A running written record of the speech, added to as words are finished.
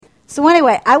So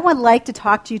anyway, I would like to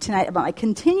talk to you tonight about my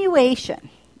continuation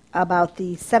about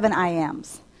the 7 I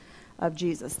Ams of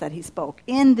Jesus that he spoke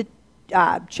in the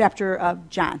chapter of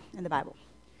John in the Bible.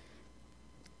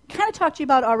 Kind of talked to you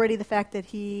about already the fact that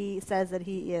he says that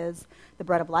he is the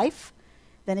bread of life.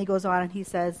 Then he goes on and he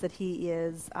says that he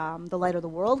is the light of the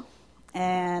world.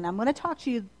 And I'm going to talk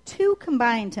to you two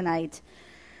combined tonight.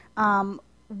 One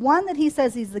that he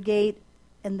says he's the gate,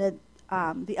 and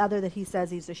the other that he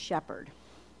says he's a shepherd.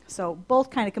 So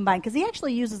both kind of combined, because he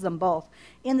actually uses them both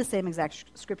in the same exact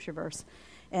scripture verse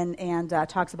and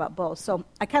talks about both. So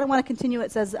I kind of want to continue.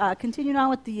 It says, continue on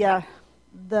with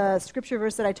the scripture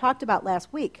verse that I talked about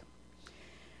last week,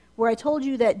 where I told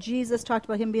you that Jesus talked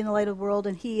about him being the light of the world,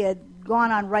 and he had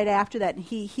gone on right after that, and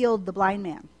he healed the blind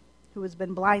man who has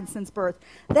been blind since birth.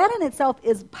 That in itself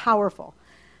is powerful.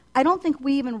 I don't think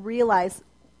we even realize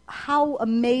how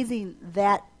amazing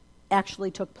that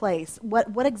actually took place, what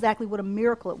a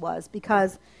miracle it was,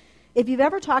 because if you've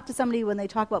ever talked to somebody when they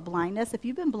talk about blindness, if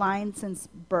you've been blind since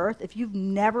birth, if you've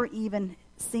never even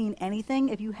seen anything,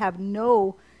 if you have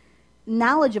no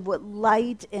knowledge of what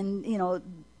light and,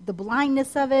 the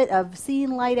blindness of it, of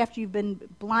seeing light after you've been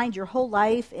blind your whole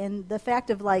life, and the fact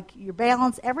of your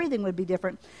balance, everything would be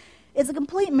different. It's a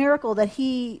complete miracle that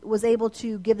he was able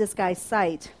to give this guy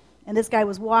sight, and this guy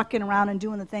was walking around and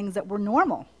doing the things that were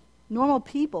normal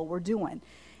people were doing.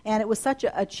 And it was such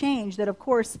a change that, of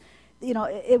course,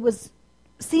 it was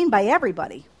seen by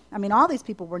everybody. I mean, all these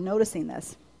people were noticing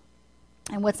this.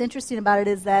 And what's interesting about it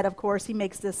is that, of course, he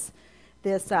makes this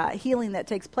healing that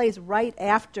takes place right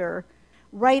after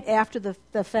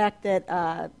the fact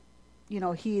that,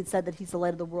 he had said that he's the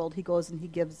light of the world. He goes and he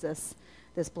gives this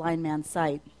blind man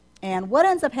sight. And what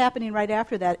ends up happening right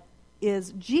after that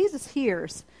is Jesus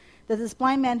hears that this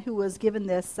blind man who was given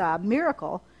this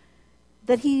miracle,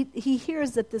 that he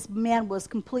hears that this man was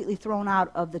completely thrown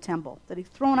out of the temple, that he's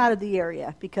thrown out of the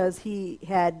area because he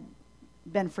had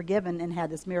been forgiven and had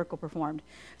this miracle performed.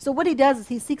 So what he does is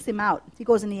he seeks him out. He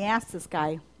goes and he asks this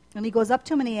guy, and he goes up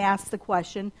to him and he asks the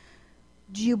question,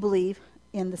 do you believe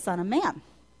in the Son of Man?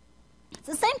 It's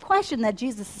the same question that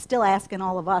Jesus is still asking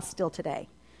all of us still today.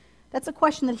 That's a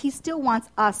question that he still wants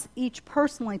us each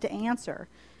personally to answer.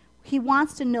 He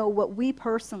wants to know what we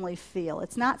personally feel.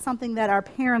 It's not something that our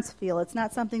parents feel. It's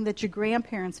not something that your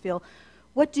grandparents feel.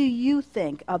 What do you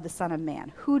think of the Son of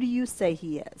Man? Who do you say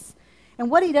he is? And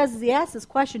what he does is he asks this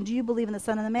question, do you believe in the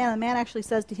Son of the Man? And the man actually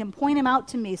says to him, point him out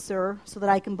to me, sir, so that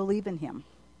I can believe in him.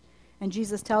 And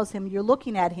Jesus tells him, you're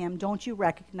looking at him. Don't you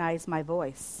recognize my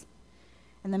voice?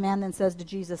 And the man then says to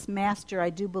Jesus, Master,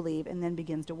 I do believe, and then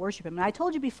begins to worship him. And I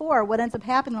told you before, what ends up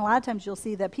happening, a lot of times you'll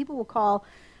see that people will call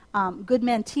good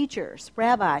men teachers,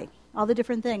 rabbi, all the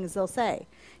different things they'll say.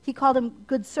 He called him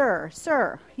good sir,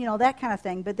 that kind of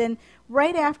thing. But then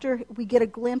right after we get a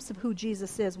glimpse of who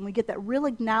Jesus is, when we get that real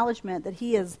acknowledgement that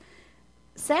he has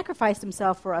sacrificed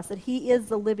himself for us, that he is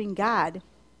the living God,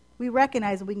 we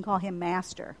recognize that we can call him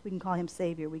master, we can call him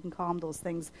savior, we can call him those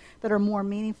things that are more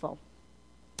meaningful.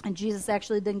 And Jesus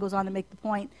actually then goes on to make the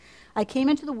point, I came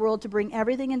into the world to bring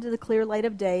everything into the clear light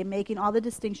of day, making all the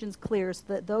distinctions clear so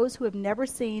that those who have never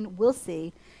seen will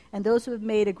see, and those who have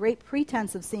made a great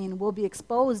pretense of seeing will be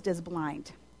exposed as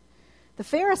blind. The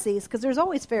Pharisees, because there's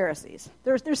always Pharisees,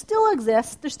 there still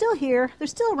exist, they're still here, they're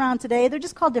still around today, they're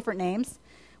just called different names.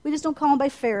 We just don't call them by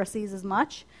Pharisees as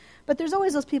much. But there's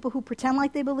always those people who pretend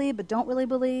like they believe but don't really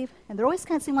believe. And they always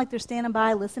kind of seem like they're standing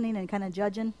by, listening and kind of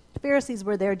judging. The Pharisees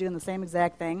were there doing the same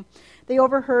exact thing. They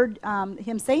overheard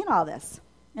him saying all this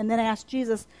and then asked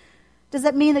Jesus, does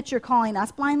that mean that you're calling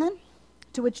us blind then?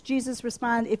 To which Jesus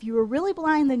responded, if you were really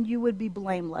blind, then you would be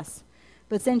blameless.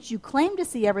 But since you claim to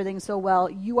see everything so well,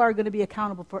 you are going to be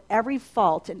accountable for every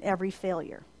fault and every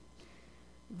failure.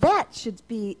 That should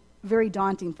be very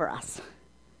daunting for us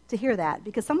to hear that,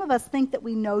 because some of us think that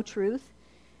we know truth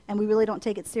and we really don't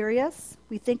take it serious.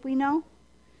 We think we know.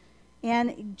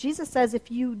 And Jesus says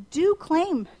if you do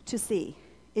claim to see,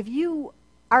 if you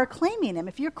are claiming him,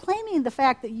 if you're claiming the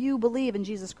fact that you believe in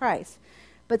Jesus Christ,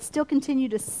 but still continue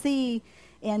to see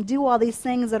and do all these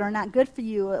things that are not good for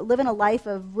you, living a life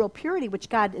of real purity, which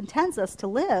God intends us to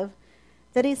live,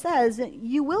 that he says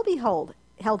you will be held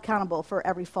accountable for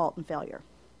every fault and failure.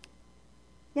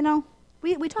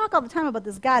 We talk all the time about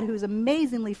this God who's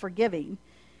amazingly forgiving,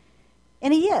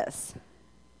 and he is.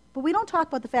 But we don't talk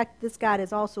about the fact that this God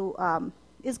is also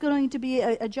is going to be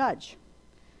a judge.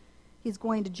 He's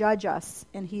going to judge us,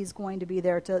 and he's going to be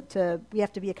there we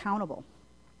have to be accountable.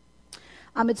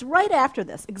 It's right after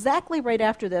this, exactly right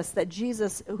after this, that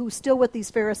Jesus, who's still with these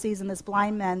Pharisees and this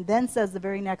blind man, then says the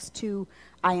very next two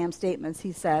I am statements.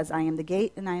 He says, I am the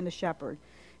gate and I am the shepherd.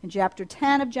 In chapter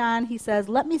 10 of John, he says,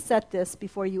 "Let me set this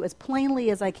before you as plainly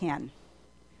as I can.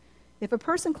 If a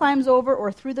person climbs over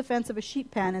or through the fence of a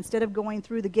sheep pen instead of going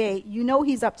through the gate, you know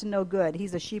he's up to no good.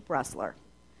 He's a sheep rustler.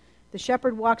 The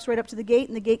shepherd walks right up to the gate,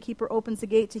 and the gatekeeper opens the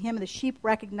gate to him, and the sheep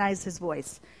recognize his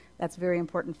voice." That's very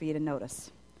important for you to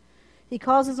notice. "He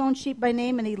calls his own sheep by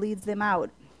name, and he leads them out.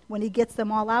 When he gets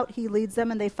them all out, he leads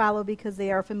them, and they follow because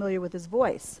they are familiar with his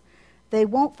voice. They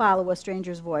won't follow a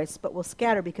stranger's voice, but will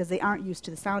scatter because they aren't used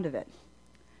to the sound of it."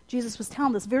 Jesus was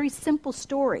telling this very simple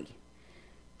story,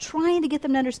 trying to get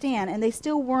them to understand, and they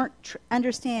still weren't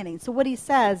understanding. So what he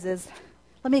says is,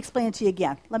 let me explain it to you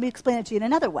again. Let me explain it to you in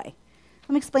another way.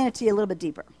 Let me explain it to you a little bit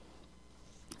deeper.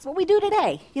 It's what we do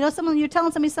today. You know, you're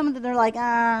telling somebody something that they're like,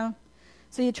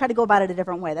 so you try to go about it a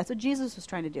different way. That's what Jesus was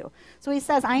trying to do. So he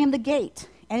says, "I am the gate.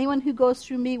 Anyone who goes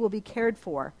through me will be cared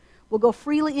for, will go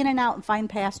freely in and out and find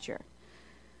pasture.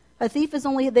 A thief is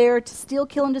only there to steal,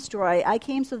 kill, and destroy. I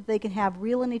came so that they can have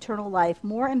real and eternal life,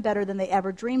 more and better than they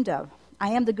ever dreamed of. I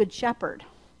am the good shepherd.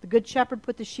 The good shepherd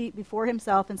put the sheep before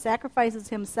himself and sacrifices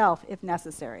himself if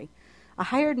necessary. A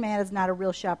hired man is not a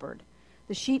real shepherd.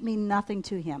 The sheep mean nothing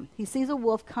to him. He sees a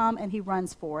wolf come and he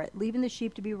runs for it, leaving the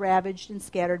sheep to be ravaged and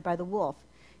scattered by the wolf.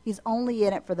 He's only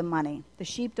in it for the money. The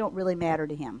sheep don't really matter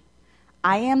to him.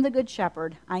 I am the good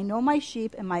shepherd. I know my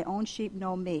sheep, and my own sheep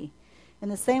know me. In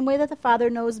the same way that the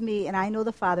Father knows me and I know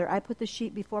the Father, I put the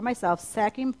sheep before myself,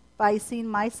 sacrificing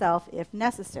myself if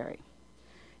necessary.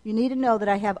 You need to know that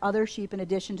I have other sheep in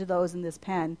addition to those in this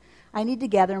pen. I need to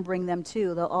gather and bring them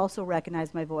too. They'll also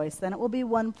recognize my voice. Then it will be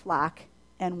one flock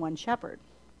and one shepherd."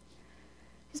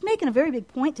 He's making a very big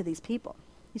point to these people.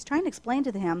 He's trying to explain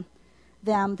to them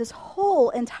this whole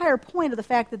entire point of the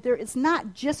fact that it's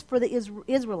not just for the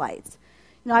Israelites.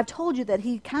 You know, I've told you that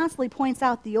he constantly points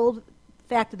out the old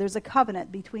fact that there's a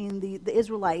covenant between the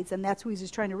Israelites, and that's who he's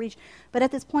just trying to reach. But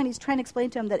at this point, he's trying to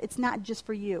explain to them that it's not just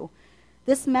for you.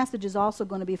 This message is also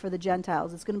going to be for the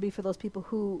Gentiles. It's going to be for those people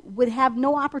who would have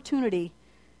no opportunity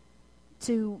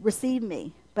to receive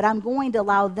me, but I'm going to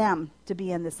allow them to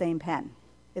be in the same pen.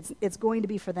 It's going to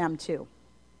be for them too,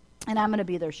 and I'm going to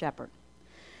be their shepherd.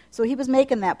 So he was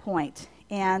making that point.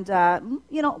 And,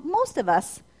 most of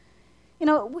us,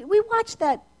 we watch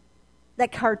that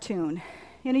cartoon.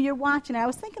 You're watching. I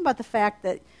was thinking about the fact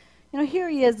that, here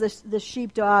he is, the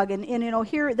sheepdog, and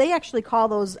here they actually call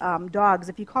those dogs,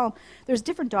 if you call them, there's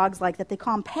different dogs like that. They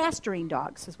call them pasturing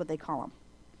dogs is what they call them.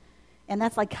 And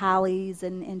that's like collies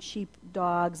and sheep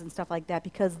dogs and stuff like that,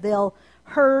 because they'll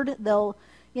herd, they'll,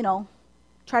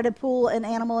 try to pull an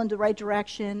animal in the right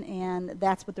direction, and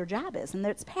that's what their job is. And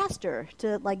it's pastor,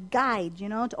 to guide,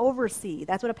 to oversee.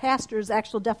 That's what a pastor's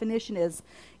actual definition is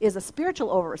a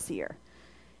spiritual overseer.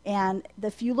 And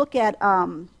if you look at,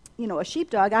 a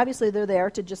sheepdog, obviously they're there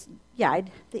to just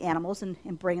guide the animals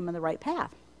and bring them in the right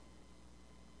path.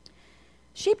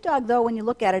 Sheepdog, though, when you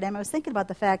look at it, I was thinking about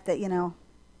the fact that,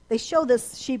 they show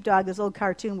this sheepdog, this old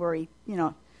cartoon where he,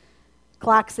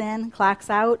 clocks in, clocks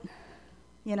out,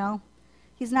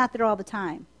 He's not there all the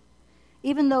time.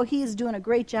 Even though he's doing a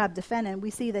great job defending,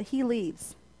 we see that he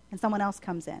leaves and someone else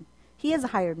comes in. He is a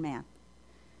hired man.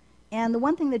 And the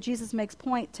one thing that Jesus makes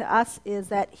point to us is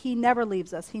that he never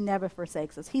leaves us. He never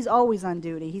forsakes us. He's always on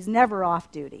duty. He's never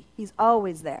off duty. He's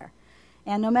always there.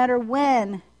 And no matter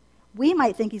when we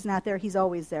might think he's not there, he's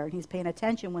always there. And he's paying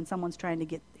attention when someone's trying to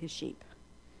get his sheep.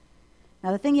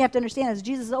 Now, the thing you have to understand is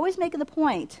Jesus is always making the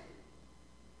point.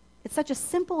 It's such a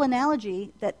simple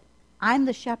analogy that I'm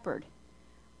the shepherd.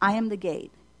 I am the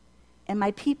gate. And my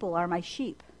people are my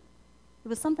sheep. It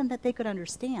was something that they could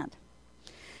understand.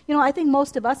 I think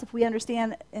most of us, if we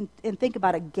understand and think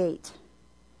about a gate,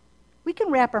 we can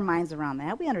wrap our minds around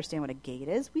that. We understand what a gate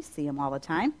is. We see them all the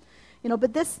time.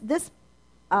 But this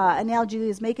analogy that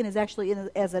he's making is actually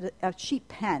as a sheep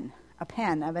pen, a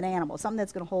pen of an animal, something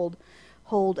that's going to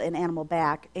hold an animal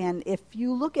back. And if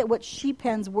you look at what sheep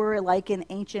pens were like in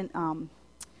ancient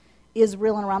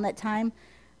Israel and around that time,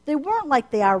 they weren't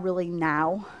like they are really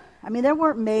now. I mean, they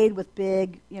weren't made with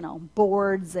big,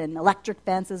 boards and electric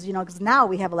fences, because now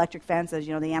we have electric fences.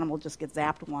 The animal just gets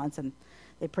zapped once and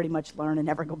they pretty much learn and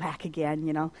never go back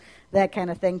again, that kind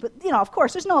of thing. But, of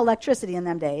course, there's no electricity in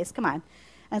them days. Come on.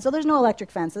 And so there's no electric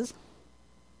fences.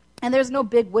 And there's no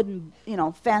big wooden,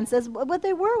 fences. What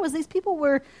they were was these people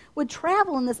would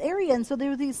travel in this area, and so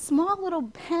there were these small little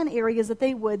pen areas that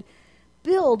they would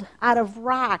build out of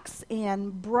rocks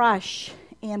and brush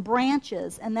and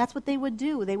branches, and that's what they would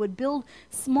do. They would build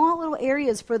small little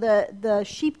areas for the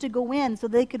sheep to go in so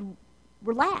they could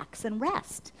relax and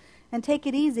rest and take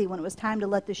it easy when it was time to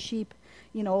let the sheep,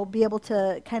 be able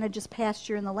to kind of just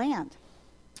pasture in the land.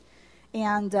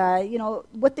 And,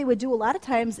 what they would do a lot of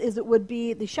times is it would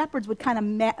be the shepherds would kind of,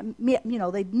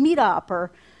 they'd meet up,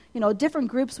 or, different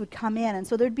groups would come in. And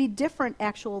so there'd be different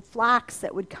actual flocks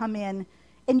that would come in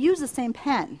and use the same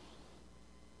pen.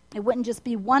 It wouldn't just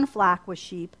be one flock with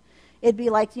sheep. It'd be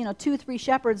like, 2, 3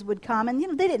 shepherds would come.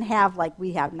 And, they didn't have like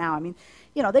we have now. I mean,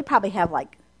 they probably have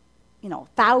like,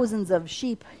 thousands of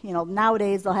sheep.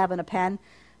 Nowadays they'll have in a pen.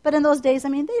 But in those days, I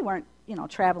mean, they weren't,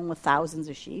 traveling with thousands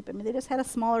of sheep. I mean, they just had a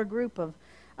smaller group of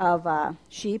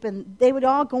sheep, and they would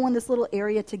all go in this little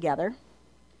area together.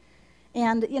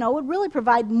 And, it would really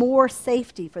provide more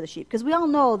safety for the sheep, because we all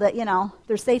know that,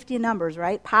 there's safety in numbers,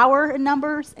 right? Power in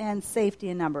numbers and safety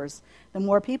in numbers. The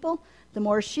more people, the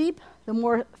more sheep, the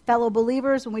more fellow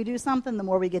believers. When we do something, the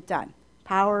more we get done.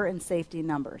 Power and safety in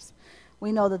numbers.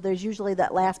 We know that there's usually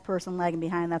that last person lagging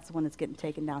behind. That's the one that's getting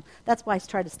taken down. That's why I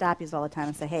try to stop you all the time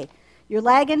and say, hey, you're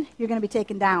lagging, you're going to be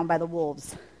taken down by the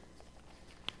wolves.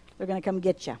 They're going to come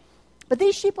get you. But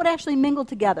these sheep would actually mingle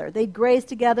together. They'd graze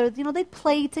together. They'd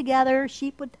play together.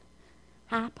 Sheep would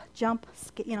hop, jump,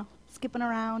 skipping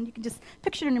around. You can just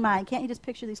picture it in your mind. Can't you just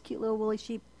picture these cute little woolly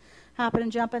sheep hopping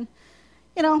and jumping?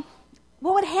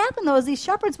 What would happen, though, is these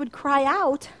shepherds would cry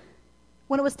out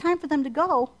when it was time for them to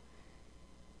go,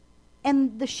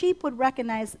 and the sheep would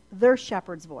recognize their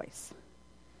shepherd's voice.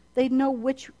 They'd know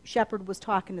which shepherd was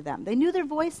talking to them. They knew their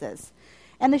voices.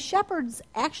 And the shepherds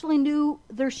actually knew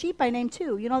their sheep by name,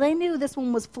 too. They knew this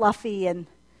one was fluffy and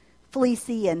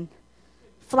fleecy and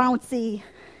flouncy,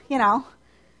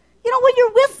 when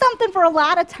you're with something for a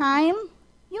lot of time,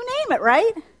 you name it,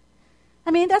 right?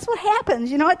 I mean, that's what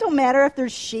happens. It don't matter if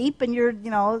there's sheep and you're,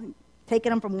 taking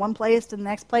them from one place to the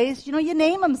next place. You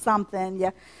name them something.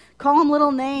 You call them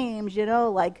little names,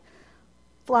 like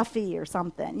Fluffy or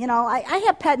something. I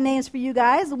have pet names for you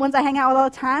guys, the ones I hang out with all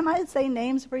the time. I'd say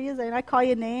names for you, and I call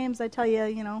you names. I tell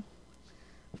you,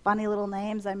 funny little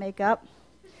names I make up.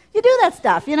 You do that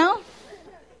stuff,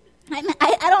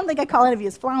 I don't think I call any of you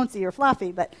as flouncy or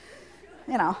fluffy, but,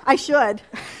 I should.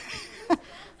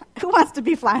 Who wants to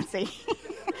be flouncy?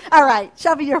 All right,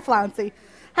 Shelby, you're flouncy.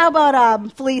 How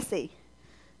about fleecy?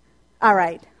 All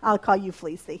right, I'll call you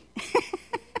fleecy.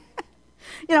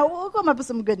 We'll come up with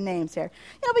some good names here.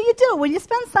 But you do. When you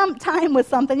spend some time with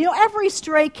something, every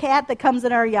stray cat that comes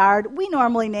in our yard, we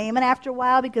normally name it after a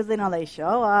while because they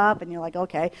show up, and you're like,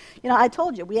 okay. I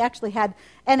told you, we actually had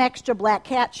an extra black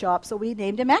cat show up, so we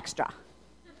named him Extra.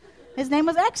 His name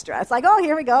was Extra. It's like, oh,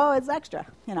 here we go, it's Extra,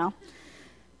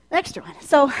 Extra one.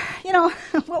 So,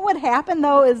 what would happen,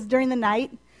 though, is during the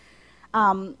night,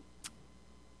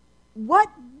 what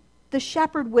the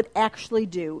shepherd would actually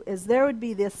do is there would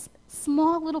be this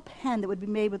small little pen that would be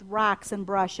made with rocks and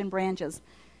brush and branches.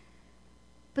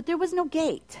 But there was no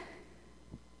gate.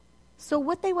 So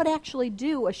what they would actually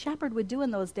do, a shepherd would do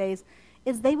in those days,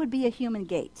 is they would be a human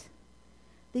gate.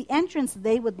 The entrance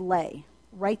they would lay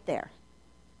right there.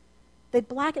 They'd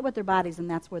block it with their bodies, and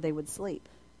that's where they would sleep.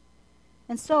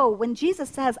 And so when Jesus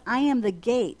says, I am the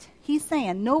gate, he's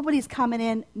saying nobody's coming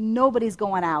in, nobody's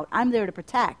going out. I'm there to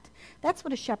protect. That's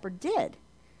what a shepherd did.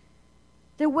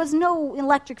 There was no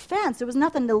electric fence. There was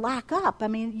nothing to lock up. I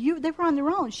mean, they were on their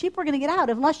own. Sheep were going to get out.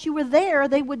 Unless you were there,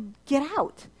 they would get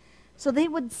out. So they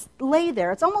would lay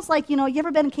there. It's almost like, you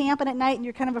ever been camping at night and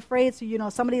you're kind of afraid, so,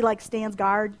 somebody like stands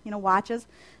guard, watches.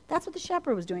 That's what the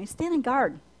shepherd was doing. He's standing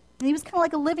guard. And he was kind of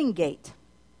like a living gate.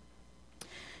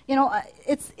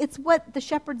 It's what the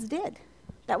shepherds did.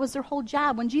 That was their whole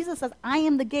job. When Jesus says, I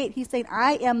am the gate, he's saying,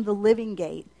 I am the living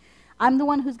gate. I'm the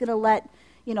one who's going to let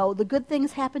the good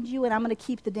things happen to you, and I'm going to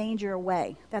keep the danger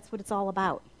away. That's what it's all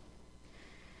about.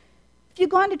 If you've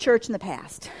gone to church in the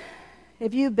past,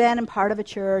 if you've been in part of a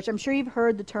church, I'm sure you've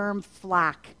heard the term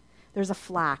flock. There's a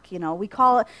flock, we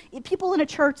call it, people in a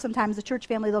church sometimes, the church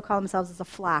family, they'll call themselves as a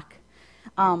flock.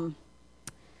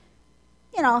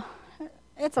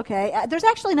 It's okay. There's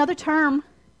actually another term.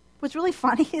 What's really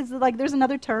funny is there's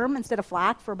another term instead of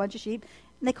flock for a bunch of sheep,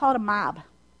 and they call it a mob.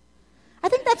 I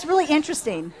think that's really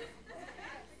interesting.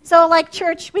 So,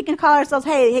 church, we can call ourselves,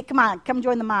 hey, come on, come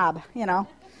join the mob,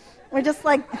 We're just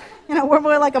we're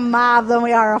more like a mob than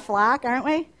we are a flock, aren't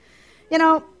we?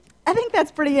 I think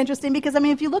that's pretty interesting because,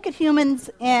 if you look at humans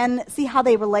and see how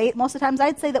they relate, most of the times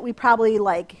I'd say that we probably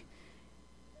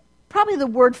the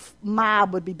word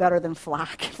mob would be better than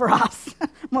flock for us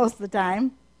most of the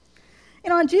time.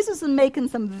 And Jesus is making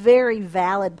some very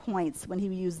valid points when he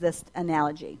used this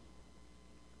analogy.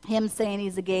 Him saying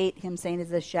he's a gate, him saying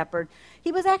he's a shepherd.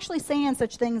 He was actually saying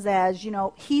such things as,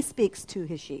 he speaks to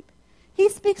his sheep. He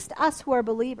speaks to us who are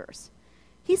believers.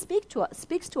 He speaks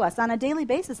to us on a daily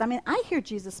basis. I hear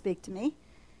Jesus speak to me.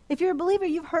 If you're a believer,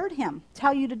 you've heard him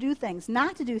tell you to do things,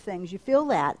 not to do things. You feel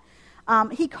that.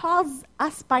 He calls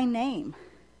us by name.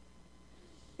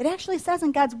 It actually says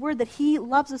in God's word that he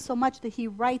loves us so much that he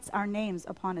writes our names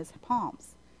upon his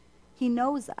palms. He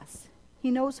knows us.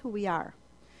 He knows who we are.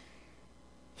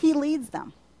 He leads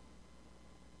them.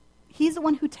 He's the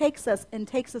one who takes us and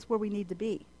takes us where we need to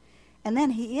be. And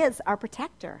then he is our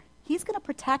protector. He's going to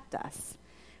protect us.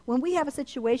 When we have a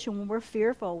situation, when we're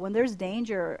fearful, when there's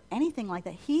danger, anything like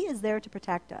that, he is there to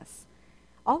protect us.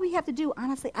 All we have to do,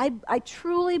 honestly, I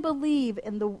truly believe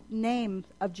in the name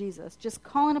of Jesus, just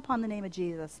calling upon the name of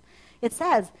Jesus. It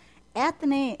says, at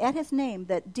his name,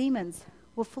 that demons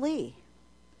will flee.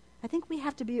 I think we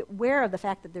have to be aware of the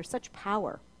fact that there's such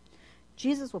power.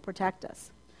 Jesus will protect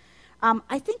us.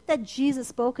 I think that Jesus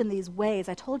spoke in these ways.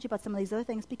 I told you about some of these other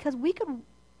things because we can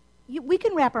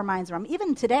wrap our minds around them,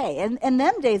 even today. And in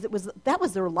them days, that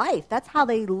was their life. That's how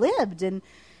they lived and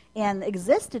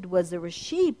existed. There was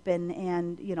sheep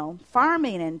and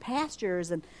farming and pastures,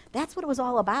 and that's what it was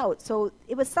all about. So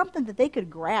it was something that they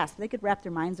could grasp. They could wrap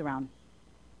their minds around.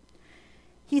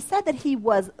 He said that he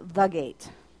was the gate,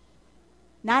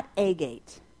 not a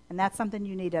gate, and that's something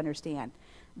you need to understand.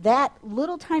 That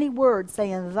little tiny word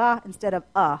saying the instead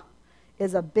of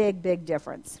is a big, big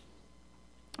difference.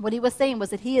 What he was saying was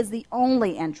that he is the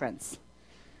only entrance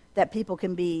that people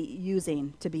can be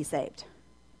using to be saved,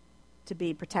 to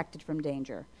be protected from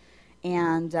danger.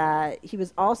 And he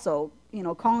was also,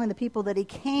 calling the people that he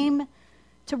came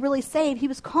to really save, he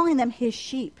was calling them his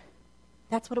sheep.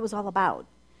 That's what it was all about.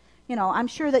 I'm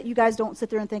sure that you guys don't sit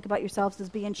there and think about yourselves as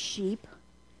being sheep.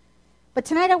 But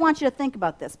tonight I want you to think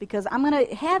about this because I'm going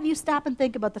to have you stop and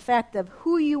think about the fact of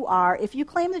who you are. If you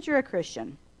claim that you're a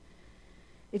Christian,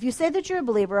 if you say that you're a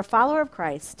believer, a follower of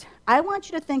Christ, I want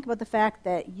you to think about the fact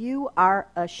that you are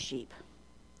a sheep.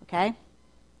 Okay?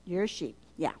 You're a sheep.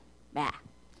 Yeah. Bah.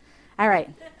 All right.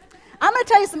 I'm going to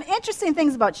tell you some interesting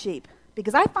things about sheep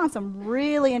because I found some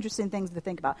really interesting things to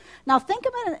think about. Now, think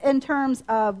about it in terms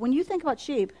of, when you think about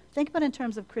sheep, think about it in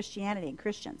terms of Christianity and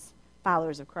Christians,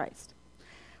 followers of Christ.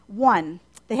 One,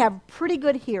 they have pretty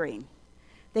good hearing.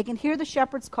 They can hear the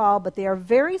shepherd's call, but they are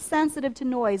very sensitive to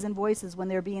noise and voices when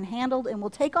they're being handled and will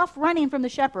take off running from the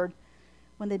shepherd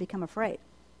when they become afraid.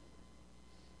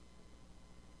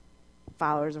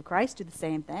 Followers of Christ do the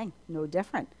same thing, no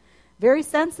different. Very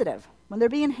sensitive. When they're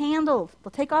being handled,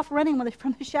 they'll take off running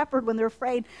from the shepherd when they're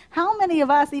afraid. How many of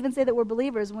us even say that we're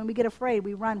believers, when we get afraid,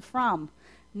 we run from,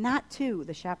 not to,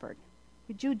 the shepherd?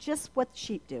 We do just what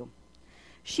sheep do.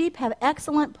 Sheep have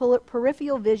excellent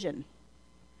peripheral vision.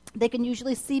 They can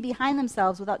usually see behind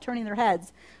themselves without turning their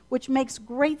heads, which makes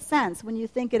great sense when you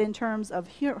think it in terms of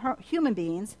human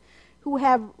beings who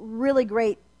have really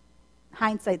great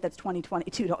hindsight that's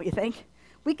 20/22, don't you think?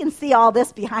 We can see all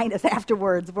this behind us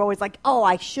afterwards. We're always like, oh,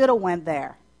 I should have went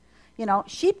there.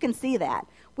 Sheep can see that.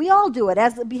 We all do it.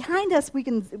 As behind us,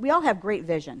 we all have great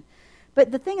vision.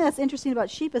 But the thing that's interesting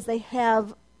about sheep is they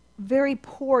have very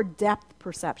poor depth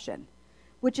perception,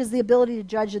 which is the ability to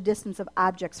judge the distance of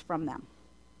objects from them.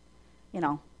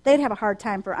 They'd have a hard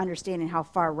time for understanding how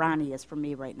far Ronnie is from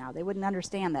me right now. They wouldn't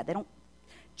understand that. They don't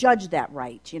judge that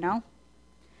right,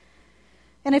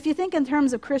 And if you think in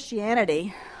terms of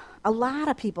Christianity, a lot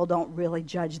of people don't really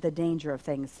judge the danger of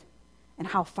things and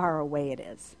how far away it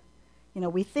is.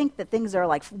 We think that things are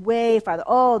like way farther.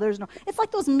 Oh, it's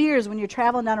like those mirrors when you're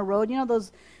traveling down a road.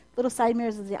 Those little side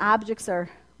mirrors, the objects are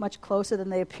much closer than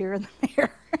they appear in the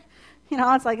mirror.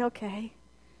 It's like, okay.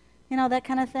 That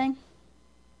kind of thing.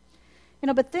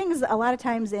 But things a lot of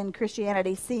times in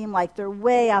Christianity seem like they're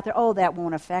way out there. Oh, that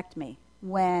won't affect me.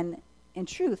 When, in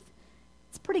truth,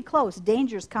 it's pretty close.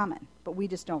 Danger's coming, but we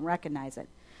just don't recognize it.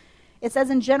 It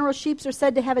says, in general, sheep are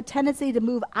said to have a tendency to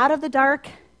move out of the dark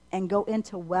and go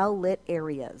into well-lit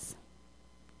areas.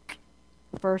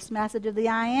 First message of the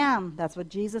I Am. That's what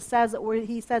Jesus says.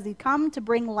 He says he'd come to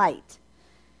bring light.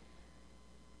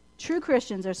 True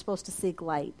Christians are supposed to seek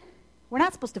light. We're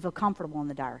not supposed to feel comfortable in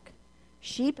the dark.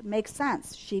 Sheep makes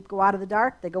sense. Sheep go out of the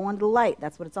dark, they go into the light.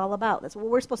 That's what it's all about. That's what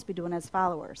we're supposed to be doing as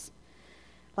followers.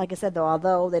 Like I said, though,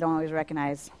 although they don't always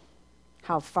recognize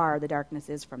how far the darkness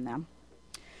is from them.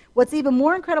 What's even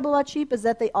more incredible about sheep is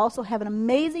that they also have an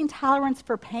amazing tolerance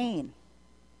for pain.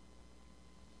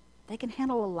 They can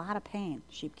handle a lot of pain,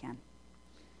 sheep can.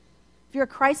 If you're a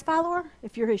Christ follower,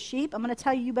 if you're his sheep, I'm going to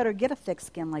tell you, you better get a thick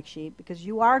skin like sheep because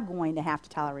you are going to have to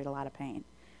tolerate a lot of pain.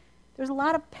 There's a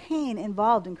lot of pain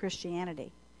involved in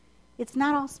Christianity. It's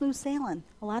not all smooth sailing.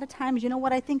 A lot of times,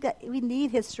 I think that we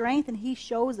need his strength, and he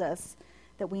shows us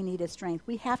that we need his strength.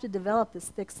 We have to develop this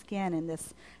thick skin and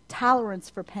this tolerance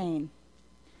for pain.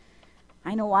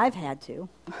 I know I've had to.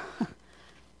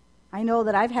 I know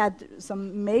that I've had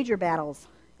some major battles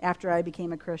after I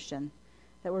became a Christian.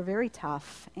 that we're very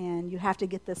tough, and you have to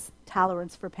get this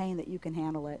tolerance for pain that you can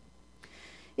handle it.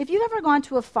 If you've ever gone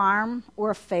to a farm or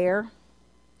a fair,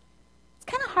 it's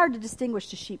kind of hard to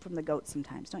distinguish the sheep from the goats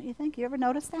sometimes, don't you think? You ever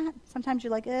notice that? Sometimes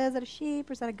you're like, is that a sheep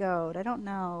or is that a goat? I don't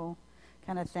know,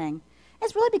 kind of thing.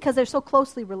 It's really because they're so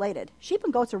closely related. Sheep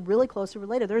and goats are really closely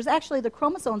related. There's actually, the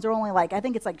chromosomes are only like, I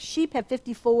think it's like sheep have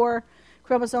 54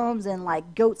 chromosomes and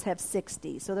like goats have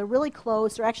 60. So they're really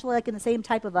close. They're actually like in the same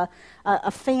type of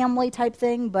a family type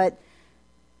thing, but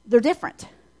they're different.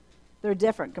 They're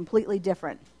different, completely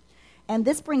different. And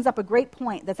this brings up a great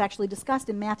point that's actually discussed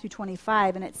in Matthew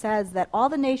 25, and it says that all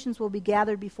the nations will be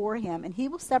gathered before him, and he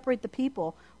will separate the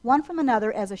people one from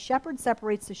another as a shepherd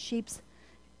separates the sheep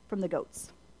from the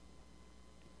goats.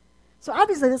 So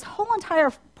obviously this whole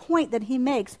entire point that he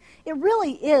makes, it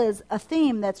really is a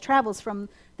theme that travels from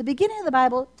the beginning of the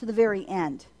Bible to the very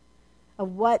end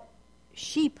of what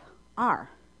sheep are.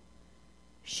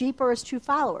 Sheep are his true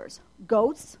followers.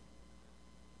 Goats,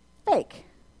 fake,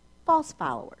 false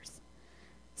followers.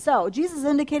 So Jesus is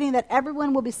indicating that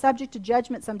everyone will be subject to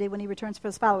judgment someday when he returns for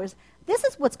his followers. This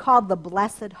is what's called the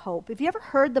blessed hope. Have you ever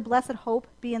heard the blessed hope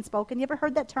being spoken? You ever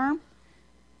heard that term?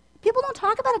 People don't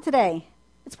talk about it today.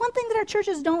 It's one thing that our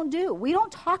churches don't do. We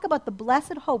don't talk about the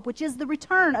blessed hope, which is the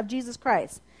return of Jesus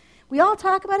Christ. We all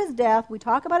talk about his death. We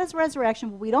talk about his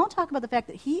resurrection, but we don't talk about the fact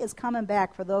that he is coming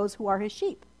back for those who are his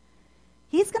sheep.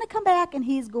 He's going to come back, and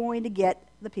he's going to get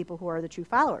the people who are the true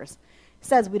followers. He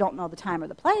says we don't know the time or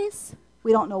the place.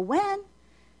 We don't know when.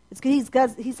 He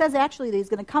says actually that he's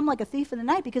going to come like a thief in the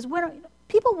night because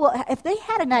people will, if they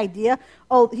had an idea,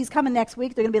 oh, he's coming next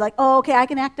week, they're going to be like, oh, okay, I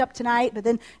can act up tonight, but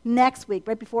then next week,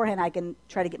 right beforehand, I can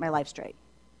try to get my life straight.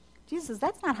 Jesus says,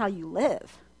 that's not how you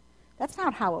live. That's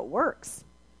not how it works.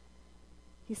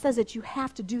 He says that you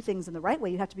have to do things in the right way.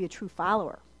 You have to be a true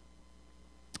follower.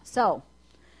 So,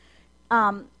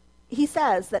 he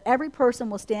says that every person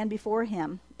will stand before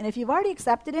him, and if you've already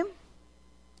accepted him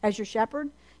as your shepherd,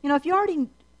 if you already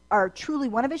are truly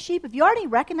one of his sheep, if you already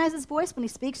recognize his voice when he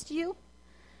speaks to you,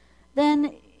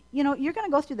 then, you're going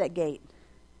to go through that gate.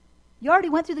 You already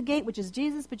went through the gate, which is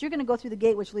Jesus, but you're going to go through the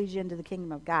gate which leads you into the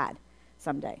kingdom of God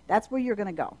someday. That's where you're going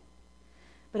to go.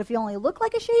 But if you only look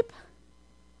like a sheep,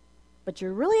 but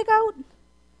you're really a goat,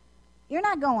 you're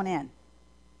not going in.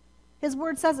 His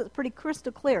word says it's pretty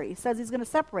crystal clear. He says he's going to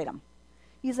separate them.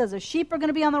 He says the sheep are going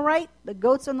to be on the right, the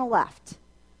goats on the left.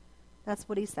 That's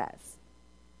what he says.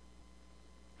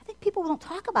 I think people don't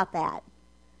talk about that.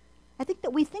 I think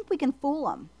that we think we can fool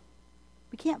them.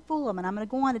 We can't fool them, and I'm going to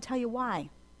go on to tell you why.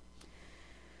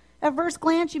 At first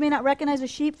glance, you may not recognize a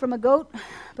sheep from a goat,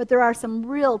 but there are some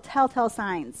real telltale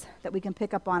signs that we can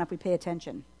pick up on if we pay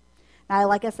attention. Now,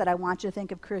 like I said, I want you to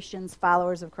think of Christians,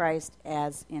 followers of Christ,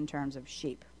 as in terms of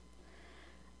sheep.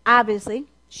 Obviously,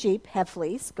 sheep have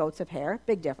fleece, goats have hair,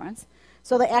 big difference.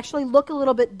 So they actually look a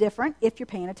little bit different if you're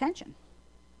paying attention.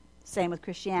 Same with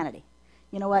Christianity.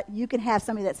 You know what? You can have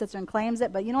somebody that sits there and claims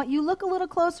it, but you know what? You look a little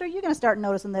closer, you're going to start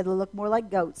noticing that they look more like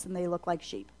goats than they look like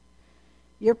sheep.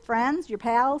 Your friends, your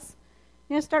pals,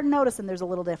 you're going to start noticing there's a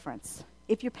little difference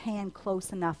if you're paying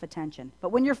close enough attention. But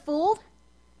when you're fooled,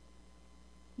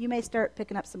 you may start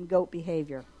picking up some goat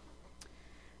behavior.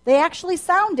 They actually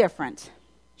sound different.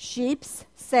 Sheeps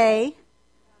say,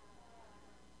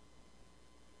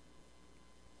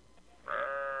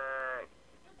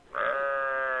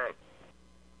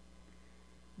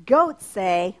 goats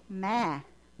say, meh.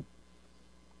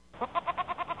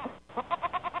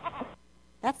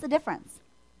 That's the difference.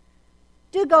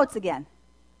 Do goats again.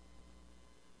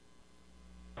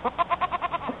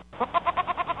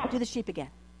 Do the sheep again.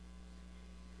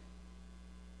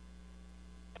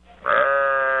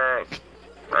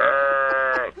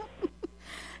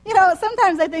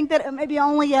 Sometimes I think that maybe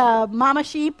only a mama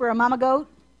sheep or a mama goat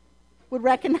would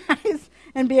recognize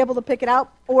and be able to pick it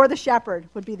out, or the shepherd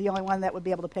would be the only one that would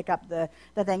be able to pick up the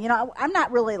thing. I'm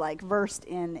not really versed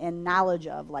in knowledge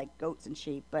of goats and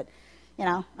sheep, but I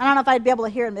don't know if I'd be able to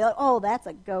hear and be like, oh, that's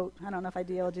a goat. I don't know if I'd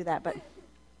be able to do that, but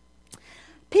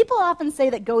people often say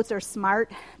that goats are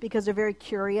smart because they're very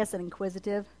curious and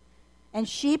inquisitive, and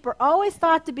sheep are always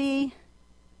thought to be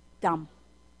dumb.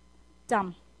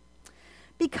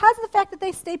 Because of the fact that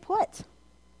they stay put.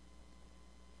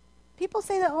 People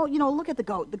say that, look at the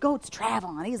goat. The goat's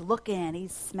traveling. He's looking.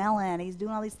 He's smelling. He's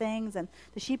doing all these things. And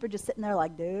the sheep are just sitting there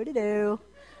like, do-do-do.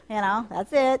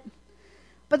 That's it.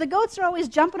 But the goats are always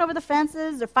jumping over the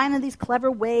fences. They're finding these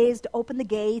clever ways to open the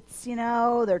gates,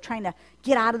 They're trying to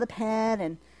get out of the pen.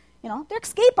 And, they're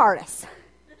escape artists.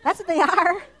 That's what they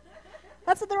are.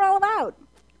 That's what they're all about.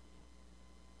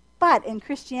 But in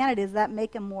Christianity, does that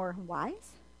make them more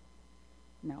wise?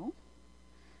 No.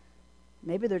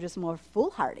 Maybe they're just more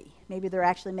foolhardy. Maybe they're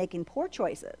actually making poor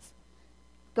choices.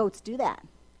 Goats do that.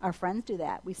 Our friends do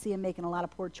that. We see them making a lot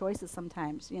of poor choices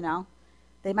sometimes, you know.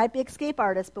 They might be escape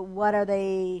artists, but what are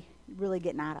they really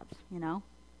getting out of, you know?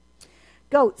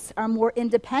 Goats are more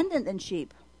independent than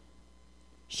sheep.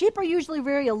 Sheep are usually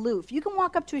very aloof. You can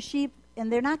walk up to a sheep,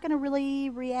 and they're not going to really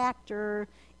react or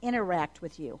interact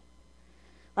with you.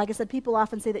 Like I said, people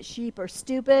often say that sheep are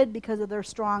stupid because of their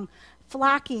strong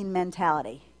flocking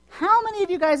mentality. How many of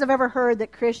you guys have ever heard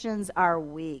that Christians are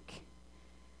weak?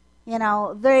 You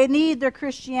know, they need their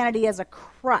Christianity as a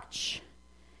crutch.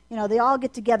 You know, they all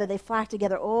get together, they flock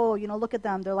together. Oh, you know, look at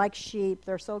them. They're like sheep.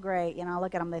 They're so great. You know,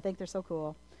 look at them. They think they're so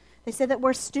cool. They say that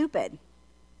we're stupid.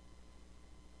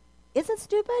 Is it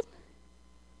stupid?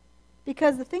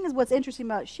 Because the thing is, what's interesting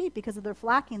about sheep, because of their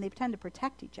flocking, they tend to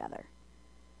protect each other.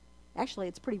 Actually,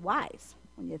 it's pretty wise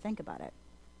when you think about it.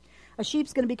 A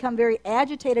sheep's going to become very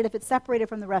agitated if it's separated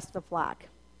from the rest of the flock.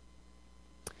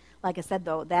 Like I said,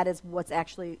 though, that is what's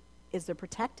actually is their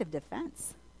protective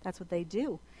defense. That's what they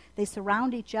do. They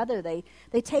surround each other. They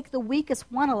take the weakest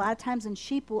one. A lot of times in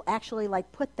sheep will actually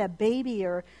like put the baby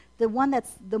or the one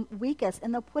that's the weakest,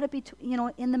 and they'll put it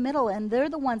in the middle, and they're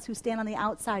the ones who stand on the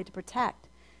outside to protect.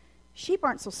 Sheep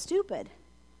aren't so stupid.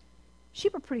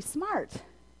 Sheep are pretty smart.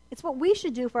 It's what we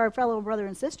should do for our fellow brother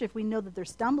and sister. If we know that they're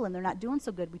stumbling, they're not doing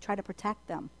so good, we try to protect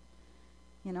them.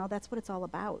 You know, that's what it's all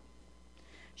about.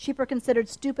 Sheep are considered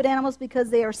stupid animals because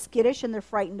they are skittish and they're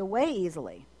frightened away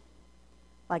easily.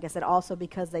 Like I said, also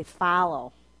because they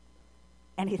follow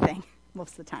anything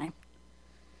most of the time.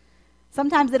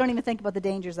 Sometimes they don't even think about the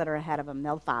dangers that are ahead of them.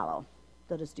 They'll follow.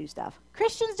 They'll just do stuff.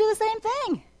 Christians do the same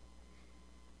thing.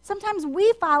 Sometimes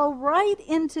we follow right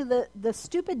into the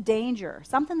stupid danger,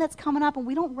 something that's coming up, and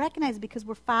we don't recognize it because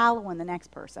we're following the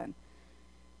next person.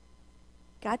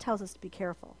 God tells us to be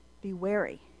careful, be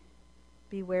wary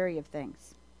of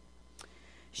things.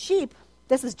 Sheep,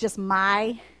 this is just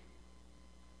my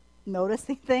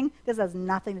noticing thing. This has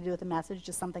nothing to do with the message,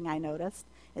 just something I noticed.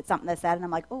 It's something I said, and I'm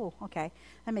like, oh, okay,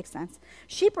 that makes sense.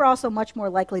 Sheep are also much more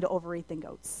likely to overeat than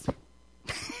goats.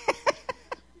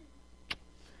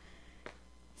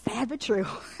 Sad but true.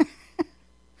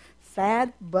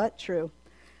 Sad but true.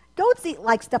 Goats eat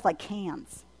like stuff like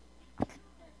cans.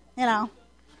 You know,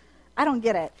 I don't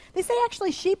get it. They say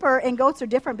actually sheep and goats are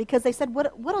different because they said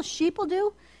what a sheep will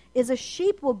do is a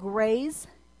sheep will graze.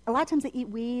 A lot of times they eat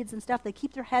weeds and stuff. They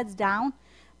keep their heads down,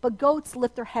 but goats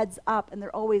lift their heads up, and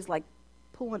they're always like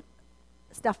pulling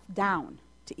stuff down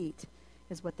to eat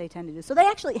is what they tend to do. So they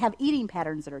actually have eating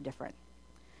patterns that are different.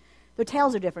 Their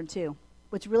tails are different too,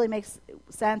 which really makes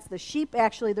sense. The sheep,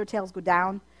 actually, their tails go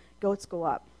down. Goats go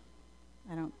up.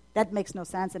 That makes no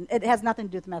sense, and it has nothing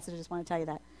to do with the message. I just want to tell you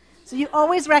that. So you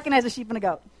always recognize a sheep and a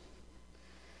goat.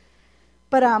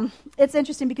 But it's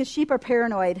interesting because sheep are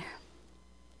paranoid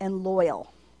and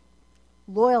loyal.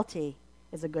 Loyalty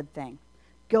is a good thing.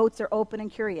 Goats are open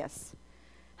and curious.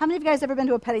 How many of you guys ever been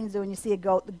to a petting zoo and you see a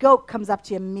goat? The goat comes up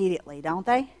to you immediately, don't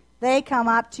they? They come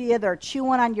up to you. They're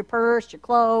chewing on your purse, your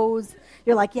clothes.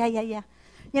 You're like, yeah.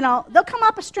 You know, they'll come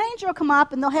up. A stranger will come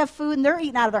up, and they'll have food, and they're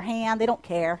eating out of their hand. They don't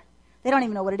care. They don't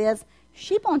even know what it is.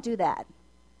 Sheep won't do that.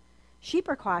 Sheep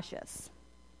are cautious.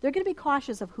 They're going to be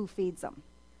cautious of who feeds them.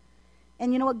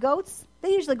 And you know what, goats, they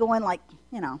usually go in like,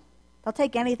 you know, they'll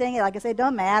take anything. Like I say, it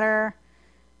don't matter.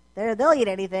 They'll eat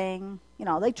anything. You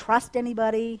know, they trust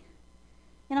anybody.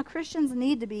 You know, Christians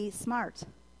need to be smart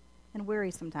and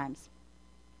wary sometimes.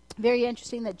 Very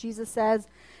interesting that Jesus says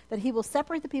that he will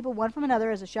separate the people one from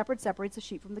another as a shepherd separates the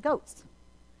sheep from the goats.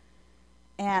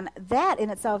 And that in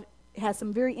itself has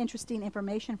some very interesting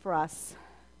information for us.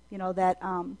 You know, that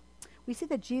we see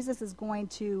that Jesus is going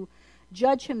to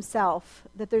judge himself,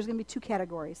 that there's going to be two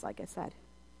categories, like I said.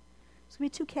 There's going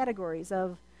to be two categories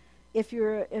of if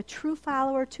you're a true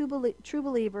follower, true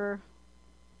believer,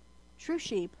 true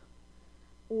sheep,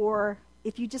 or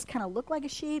if you just kind of look like a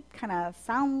sheep, kind of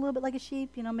sound a little bit like a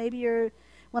sheep, you know, maybe you're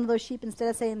one of those sheep, instead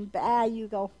of saying bah, you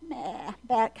go meh,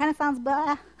 bah. Kind of sounds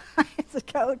bah. It's a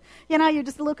goat. You know, you're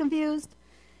just a little confused.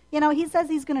 You know, he says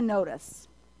he's going to notice.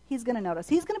 He's going to notice.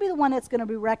 He's going to be the one that's going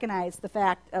to recognize the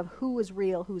fact of who is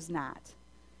real, who's not.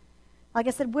 Like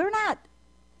I said,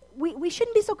 we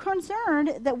shouldn't be so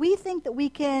concerned that we think that we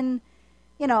can,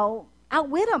 you know,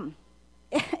 outwit him.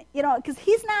 You know, because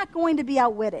he's not going to be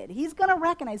outwitted. He's going to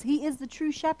recognize he is the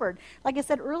true shepherd. Like I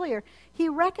said earlier, he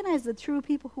recognizes the true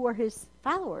people who are his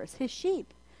followers, his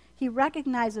sheep. He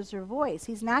recognizes their voice.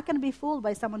 He's not going to be fooled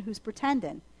by someone who's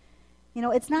pretending. You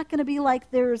know, it's not going to be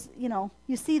like there's, you know,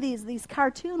 you see these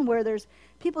cartoons where there's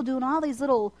people doing all these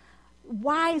little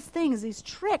wise things, these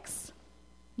tricks,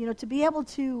 you know, to be able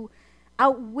to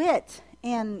outwit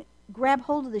and grab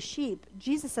hold of the sheep,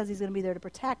 Jesus says he's going to be there to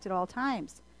protect at all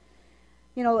times.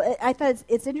 You know, I thought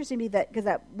it's interesting to me that, because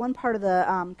that one part of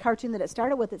the cartoon that it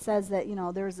started with, it says that, you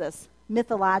know, there's this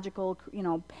mythological, you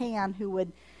know, Pan who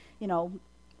would, you know,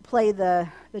 play the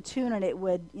tune, and it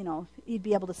would, you know, he'd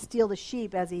be able to steal the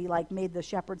sheep as he, like, made the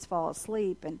shepherds fall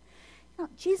asleep. And, you know,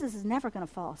 Jesus is never going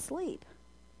to fall asleep.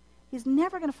 He's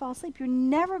never going to fall asleep. You're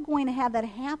never going to have that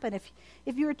happen.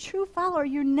 If you're a true follower,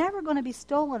 you're never going to be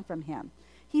stolen from him.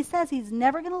 He says he's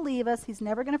never going to leave us. He's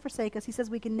never going to forsake us. He says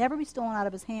we can never be stolen out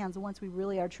of his hands once we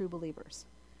really are true believers.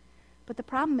 But the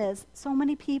problem is, so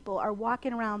many people are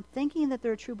walking around thinking that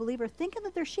they're a true believer, thinking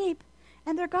that they're sheep,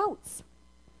 and they're goats.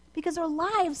 Because their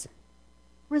lives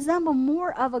resemble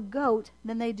more of a goat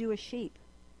than they do a sheep.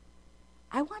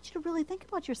 I want you to really think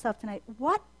about yourself tonight.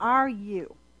 What are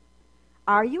you?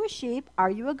 Are you a sheep? Are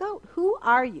you a goat? Who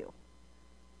are you?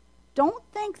 Don't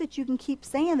think that you can keep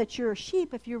saying that you're a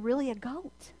sheep if you're really a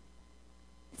goat.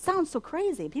 It sounds so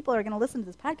crazy. People are going to listen to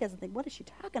this podcast and think, what is she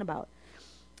talking about?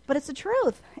 But it's the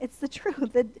truth. It's the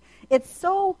truth. It's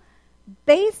so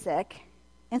basic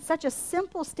and such a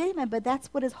simple statement, but that's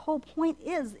what his whole point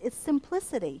is. It's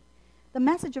simplicity. The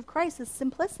message of Christ is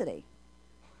simplicity.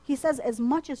 He says as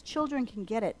much as children can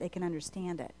get it, they can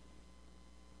understand it.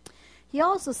 He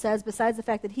also says, besides the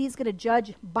fact that he's going to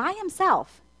judge by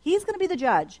himself, he's going to be the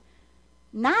judge,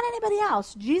 not anybody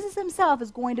else. Jesus himself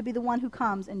is going to be the one who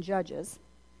comes and judges.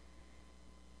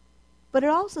 But it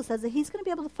also says that he's going to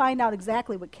be able to find out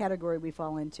exactly what category we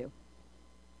fall into.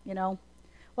 You know?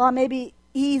 Well, it may be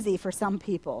easy for some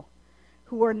people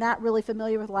who are not really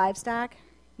familiar with livestock.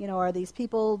 You know, are these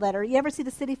people that are, you ever see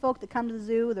the city folk that come to the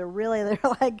zoo? They're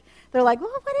like, well,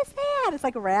 what is that? It's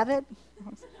like a rabbit.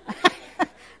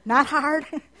 Not hard.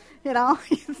 You know,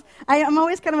 I'm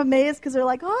always kind of amazed because they're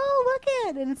like, oh, look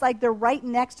it. And it's like they're right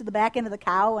next to the back end of the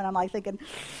cow. And I'm like thinking,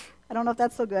 I don't know if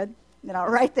that's so good. You know,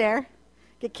 right there.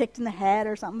 Get kicked in the head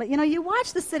or something. But, you know, you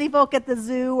watch the city folk at the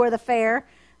zoo or the fair.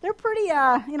 They're pretty,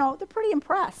 they're pretty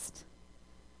impressed.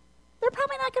 They're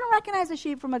probably not going to recognize a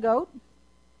sheep from a goat.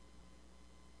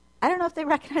 I don't know if they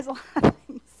recognize a lot of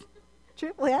things.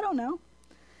 Truthfully, I don't know.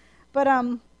 But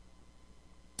a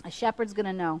shepherd's going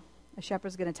to know. A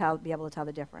shepherd's going to be able to tell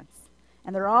the difference.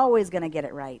 And they're always going to get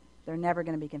it right. They're never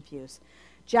going to be confused.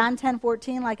 John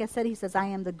 10:14, like I said, he says, I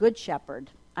am the good shepherd.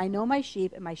 I know my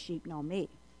sheep, and my sheep know me.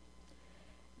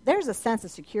 There's a sense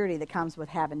of security that comes with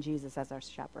having Jesus as our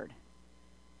shepherd.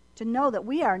 To know that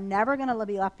we are never going to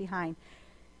be left behind.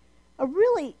 A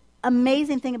really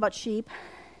amazing thing about sheep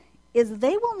is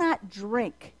they will not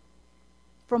drink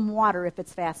from water if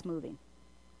it's fast moving.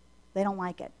 They don't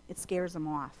like it. It scares them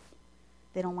off.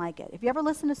 They don't like it. If you ever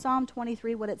listen to Psalm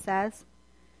 23, what it says,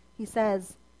 he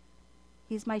says,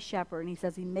 he's my shepherd, and he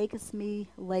says, he maketh me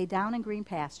lay down in green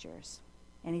pastures,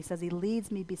 and he says, he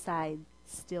leads me beside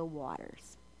still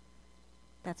waters.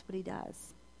 That's what he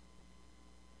does.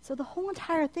 So the whole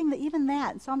entire thing, that even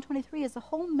that, in Psalm 23, is the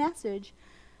whole message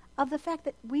of the fact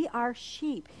that we are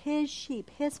sheep,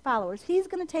 his followers. He's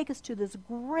going to take us to this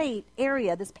great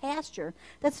area, this pasture,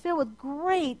 that's filled with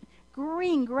great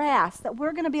green grass that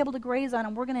we're going to be able to graze on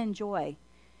and we're going to enjoy.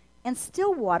 And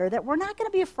still water that we're not going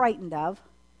to be frightened of,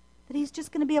 that he's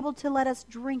just going to be able to let us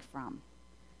drink from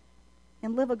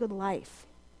and live a good life.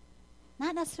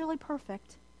 Not necessarily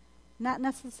perfect, not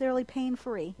necessarily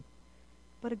pain-free,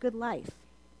 but a good life.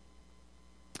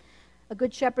 A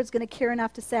good shepherd's going to care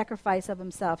enough to sacrifice of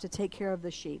himself to take care of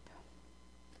the sheep.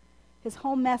 His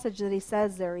whole message that he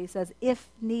says there, he says, if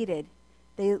needed,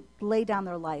 they lay down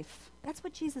their life. That's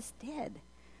what Jesus did.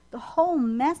 The whole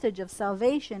message of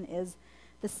salvation is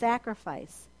the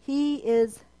sacrifice. He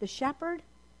is the shepherd.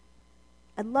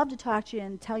 I'd love to talk to you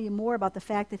and tell you more about the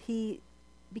fact that he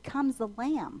becomes the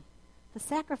lamb, the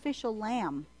sacrificial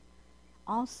lamb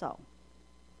also.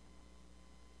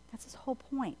 That's his whole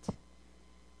point.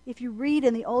 If you read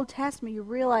in the Old Testament, you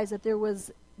realize that there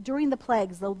was, during the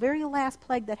plagues, the very last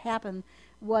plague that happened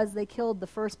was they killed the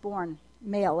firstborn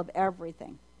male of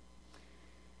everything.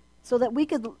 So that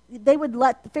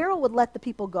Pharaoh would let the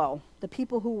people go, the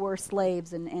people who were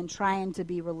slaves and trying to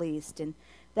be released. And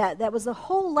that was the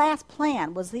whole last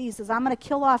plan, was he says, I'm going to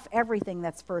kill off everything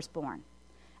that's firstborn.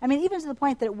 I mean, even to the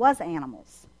point that it was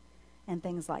animals and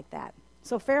things like that.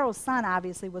 So Pharaoh's son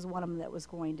obviously was one of them that was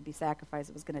going to be sacrificed,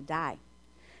 that was going to die.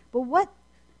 But what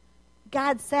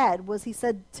God said was, he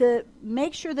said, to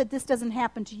make sure that this doesn't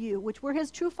happen to you, which were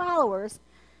his true followers,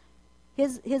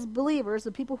 his believers,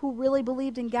 the people who really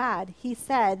believed in God, he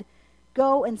said,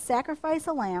 go and sacrifice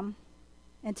a lamb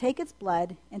and take its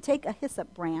blood and take a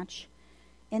hyssop branch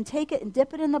and take it and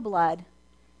dip it in the blood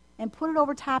and put it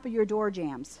over top of your door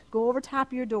jambs. Go over top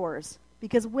of your doors.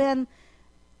 Because when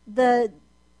the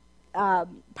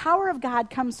power of God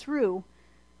comes through,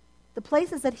 the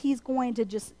places that he's going to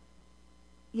just,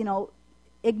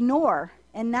 ignore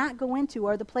and not go into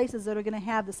are the places that are going to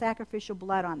have the sacrificial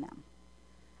blood on them.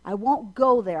 I won't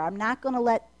go there. I'm not going to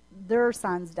let their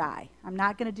sons die. I'm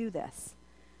not going to do this.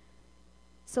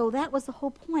 So that was the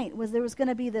whole point, was there was going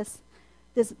to be this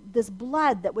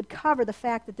blood that would cover the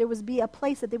fact that there would be a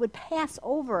place that they would pass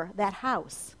over that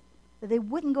house, that they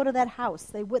wouldn't go to that house.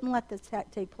 They wouldn't let this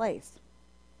take place.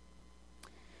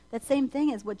 That same thing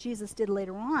is what Jesus did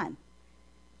later on.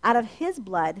 Out of his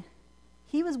blood,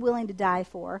 he was willing to die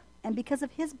for, and because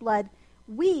of his blood,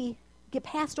 we get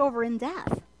passed over in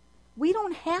death. We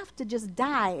don't have to just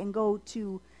die and go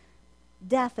to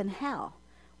death and hell.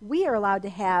 We are allowed to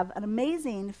have an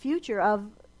amazing future of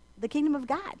the kingdom of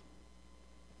God.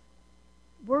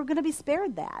 We're going to be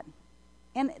spared that.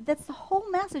 And that's the whole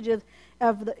message of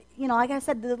the, like I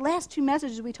said, the last two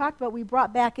messages we talked about, we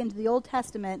brought back into the Old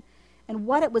Testament and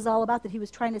what it was all about that he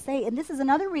was trying to say. And this is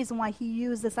another reason why he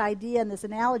used this idea and this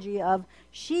analogy of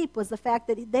sheep, was the fact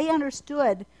that they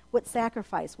understood what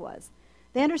sacrifice was.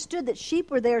 They understood that sheep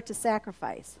were there to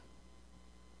sacrifice.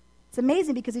 It's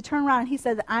amazing because he turned around and he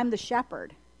said, I'm the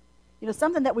shepherd.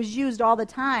 Something that was used all the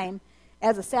time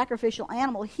as a sacrificial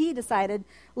animal. He decided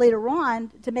later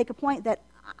on to make a point that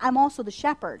I'm also the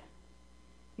shepherd.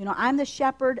 I'm the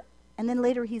shepherd, and then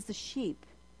later he's the sheep.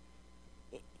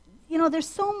 There's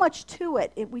so much to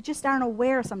it. We just aren't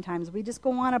aware sometimes. We just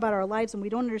go on about our lives and we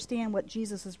don't understand what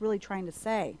Jesus is really trying to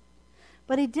say.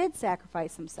 But he did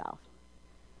sacrifice himself.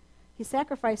 He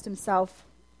sacrificed himself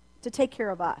to take care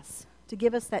of us, to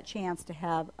give us that chance to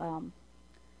have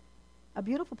a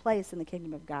beautiful place in the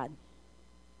kingdom of God.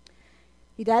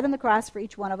 He died on the cross for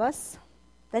each one of us,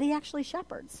 that he actually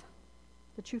shepherds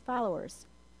the true followers.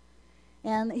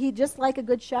 And he, just like a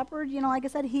good shepherd, like I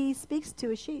said, he speaks to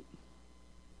his sheep.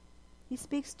 He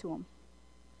speaks to them.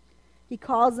 He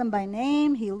calls them by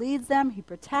name. He leads them. He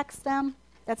protects them.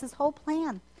 That's his whole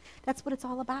plan. That's what it's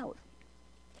all about.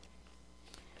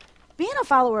 Being a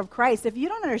follower of Christ, if you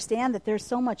don't understand that there's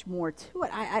so much more to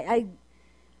it,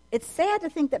 it's sad to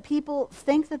think that people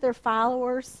think that they're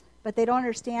followers, but they don't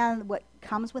understand what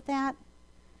comes with that,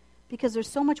 because there's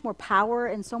so much more power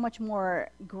and so much more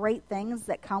great things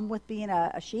that come with being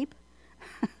a sheep.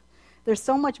 There's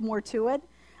so much more to it.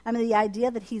 The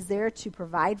idea that he's there to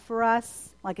provide for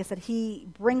us. Like I said, he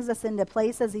brings us into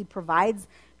places. He provides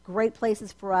great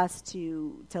places for us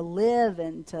to live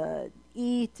and to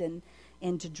eat and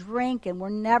to drink, and we're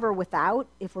never without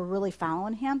if we're really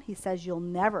following him. He says you'll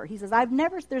never. He says,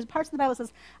 there's parts in the Bible that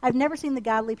says, I've never seen the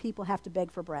godly people have to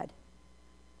beg for bread.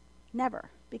 Never.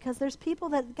 Because there's people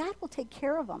that God will take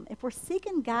care of them. If we're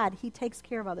seeking God, he takes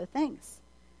care of other things.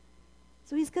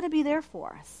 So he's going to be there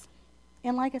for us.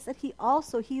 And like I said, he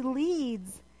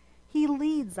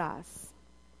leads us.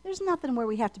 There's nothing where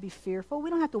we have to be fearful. We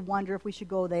don't have to wonder if we should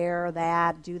go there or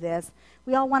that, do this.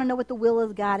 We all want to know what the will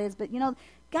of God is, but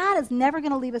God is never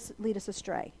going to lead us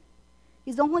astray.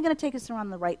 He's only going to take us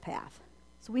around the right path.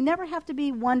 So we never have to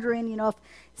be wondering,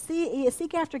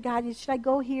 seek after God. Should I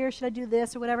go here? Should I do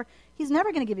this or whatever? He's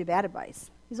never going to give you bad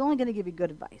advice. He's only going to give you good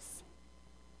advice.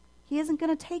 He isn't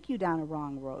going to take you down a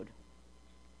wrong road.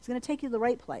 He's going to take you to the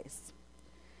right place.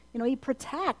 He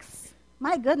protects.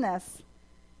 My goodness.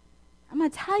 I'm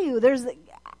going to tell you,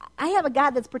 I have a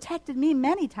God that's protected me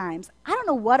many times. I don't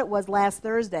know what it was last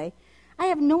Thursday. I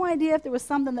have no idea if there was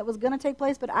something that was going to take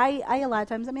place, but I a lot of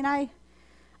times,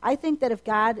 I think that if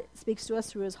God speaks to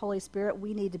us through his Holy Spirit,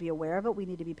 we need to be aware of it. We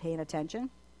need to be paying attention.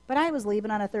 But I was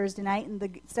leaving on a Thursday night, and the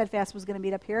Steadfast was going to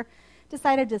meet up here.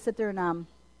 Decided to sit there and,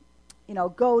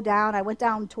 go down. I went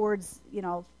down towards,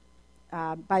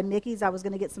 by Mickey's. I was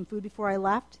going to get some food before I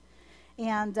left.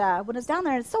 And when I was down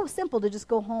there, it's so simple to just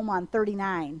go home on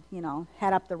 39,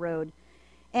 head up the road.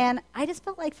 And I just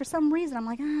felt like for some reason, I'm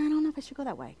like, I don't know if I should go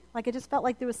that way. Like I just felt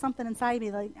like there was something inside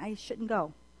me like I shouldn't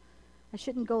go. I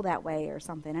shouldn't go that way or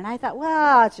something. And I thought,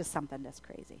 well, it's just something that's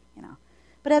crazy,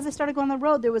 But as I started going on the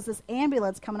road, there was this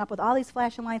ambulance coming up with all these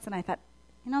flashing lights, and I thought,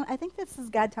 I think this is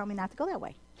God telling me not to go that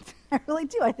way. I really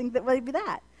do. I think that might be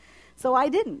that. So I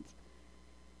didn't.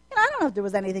 I don't know if there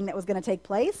was anything that was going to take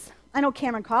place. I know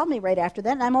Cameron called me right after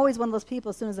that, and I'm always one of those people,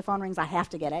 as soon as the phone rings, I have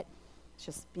to get it. It's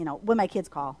just, when my kids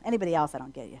call. Anybody else, I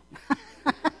don't get you.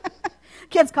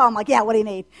 Kids call, I'm like, yeah, what do you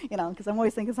need? Because I'm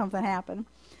always thinking something happened.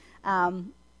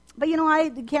 But,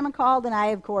 Cameron called, and I,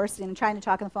 of course, trying to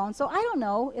talk on the phone. So I don't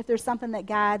know if there's something that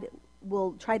God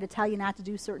will try to tell you not to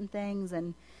do certain things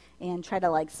and try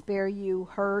to, spare you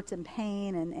hurt and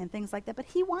pain and things like that. But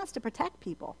he wants to protect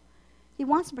people. He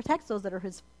wants to protect those that are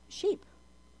his sheep.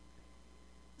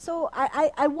 So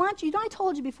I want you, I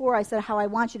told you before, I said how I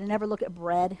want you to never look at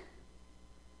bread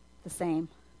the same.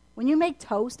 When you make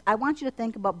toast, I want you to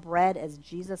think about bread as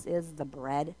Jesus is the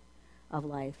bread of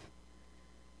life.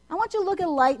 I want you to look at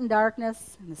light and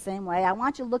darkness in the same way. I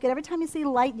want you to look at every time you see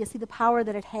light, you see the power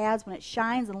that it has when it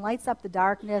shines and lights up the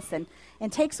darkness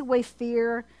and takes away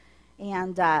fear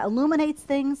and illuminates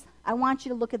things. I want you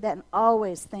to look at that and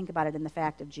always think about it in the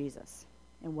fact of Jesus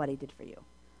and what he did for you.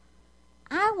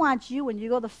 I want you, when you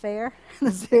go to the fair,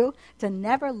 the zoo, to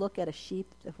never look at a sheep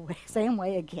the same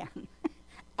way again.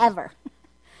 Ever.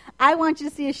 I want you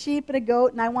to see a sheep and a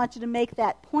goat, and I want you to make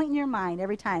that point in your mind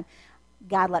every time.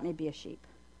 God, let me be a sheep.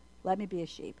 Let me be a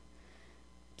sheep.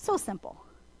 So simple.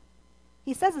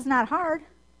 He says it's not hard.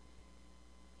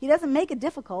 He doesn't make it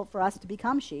difficult for us to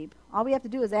become sheep. All we have to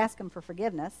do is ask him for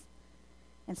forgiveness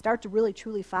and start to really,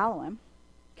 truly follow him.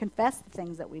 Confess the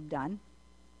things that we've done.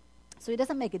 So he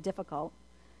doesn't make it difficult.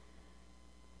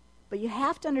 But you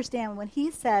have to understand when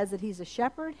he says that he's a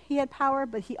shepherd, he had power,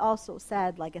 but he also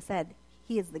said, like I said,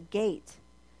 he is the gate.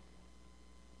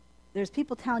 There's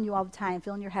people telling you all the time,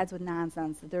 filling your heads with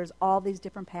nonsense, that there's all these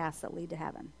different paths that lead to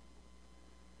heaven.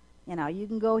 You know, you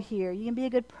can go here, you can be a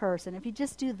good person, if you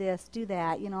just do this, do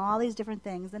that, you know, all these different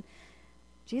things. And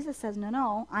Jesus says,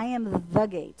 no, I am the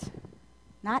gate.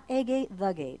 Not a gate,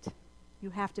 the gate. You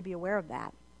have to be aware of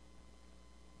that.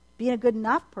 Being a good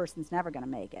enough person's never going to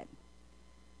make it.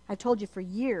 I've told you for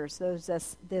years,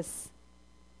 there's this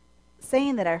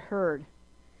saying that I heard,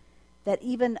 that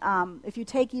even if you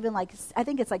take even like, I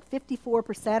think it's like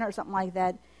 54% or something like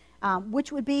that,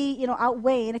 which would be, you know,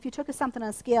 outweigh. And if you took something on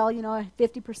a scale, you know,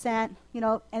 50%, you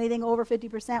know, anything over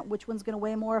 50%, which one's going to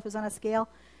weigh more if it's on a scale?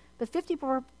 But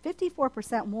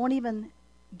 54% won't even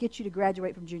get you to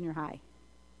graduate from junior high.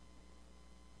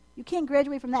 You can't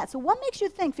graduate from that. So what makes you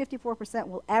think 54%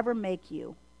 will ever make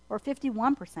you, or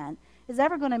 51%, is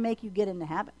ever going to make you get into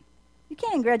heaven? You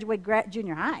can't even graduate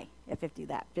junior high at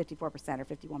 54% or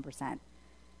 51%.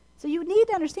 So you need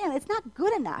to understand it's not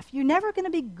good enough. You're never going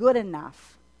to be good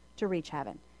enough to reach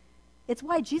heaven. It's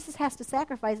why Jesus has to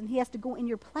sacrifice and he has to go in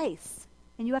your place.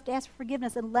 And you have to ask for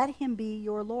forgiveness and let him be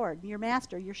your Lord, your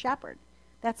master, your shepherd.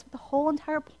 That's what the whole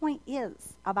entire point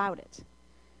is about it.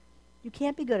 You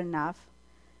can't be good enough.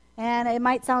 And it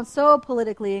might sound so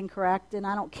politically incorrect, and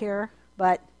I don't care,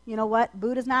 but you know what?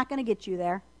 Buddha's not going to get you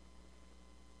there.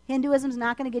 Hinduism's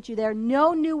not going to get you there.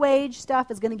 No New Age stuff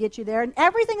is going to get you there. And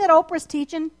everything that Oprah's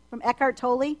teaching from Eckhart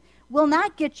Tolle will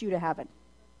not get you to heaven.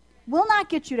 Will not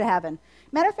get you to heaven.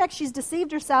 Matter of fact, she's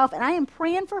deceived herself, and I am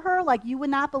praying for her like you would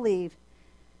not believe.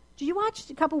 Did you watch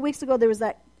a couple weeks ago, there was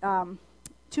that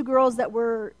two girls that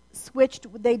were switched.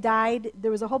 They died.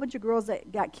 There was a whole bunch of girls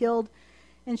that got killed.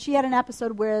 And she had an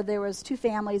episode where there was two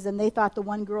families, and they thought the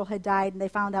one girl had died, and they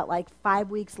found out like 5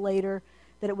 weeks later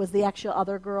that it was the actual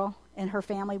other girl, and her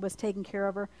family was taking care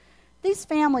of her. These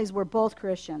families were both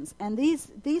Christians, and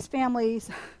these families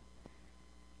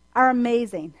are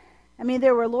amazing. I mean,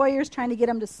 there were lawyers trying to get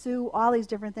them to sue, all these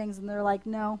different things, and they're like,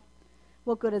 no,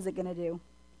 what good is it going to do?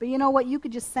 But you know what? You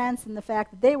could just sense in the fact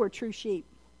that they were true sheep.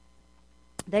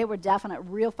 They were definite,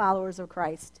 real followers of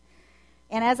Christ.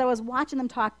 And as I was watching them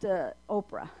talk to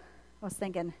Oprah, I was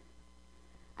thinking,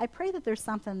 I pray that there's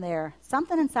something there,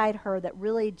 something inside her that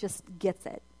really just gets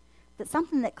it, that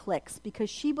something that clicks, because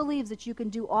she believes that you can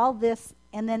do all this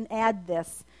and then add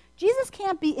this. Jesus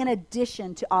can't be in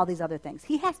addition to all these other things.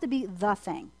 He has to be the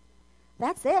thing.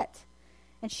 That's it.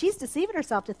 And she's deceiving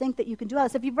herself to think that you can do all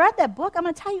this. If you've read that book, I'm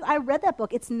going to tell you, I read that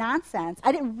book. It's nonsense.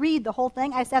 I didn't read the whole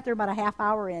thing. I sat there about a half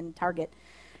hour in Target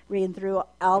reading through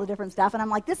all the different stuff, and I'm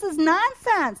like, this is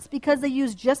nonsense, because they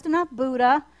use just enough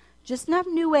Buddha, just enough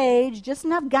New Age, just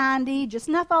enough Gandhi, just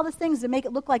enough all these things to make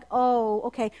it look like, oh,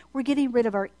 okay, we're getting rid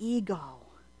of our ego.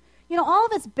 You know, all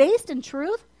of it's based in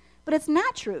truth, but it's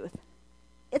not truth.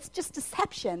 It's just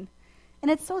deception.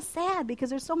 And it's so sad because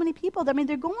there's so many people. I mean,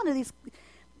 they're going to these,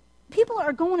 people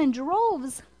are going in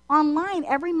droves online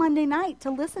every Monday night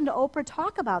to listen to Oprah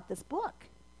talk about this book.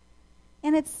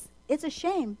 And it's a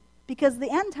shame. Because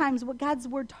the end times, what God's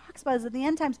word talks about is that the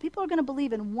end times, people are going to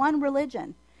believe in one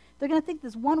religion. They're going to think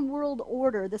this one world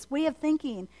order, this way of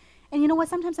thinking. And you know what?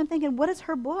 Sometimes I'm thinking, what is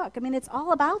her book? I mean, it's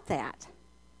all about that.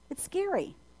 It's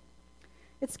scary.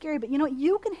 It's scary, but you know what?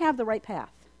 You can have the right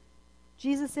path.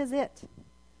 Jesus is it.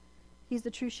 He's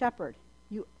the true shepherd.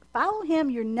 You follow him,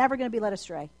 you're never going to be led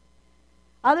astray.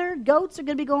 Other goats are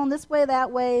going to be going this way,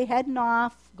 that way, heading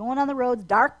off, going on the roads,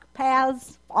 dark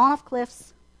paths, falling off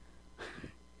cliffs.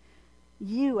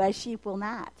 You, as sheep, will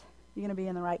not. You're going to be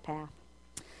in the right path.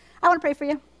 I want to pray for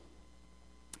you.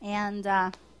 And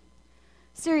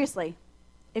seriously,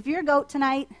 if you're a goat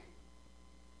tonight,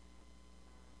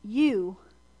 you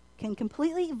can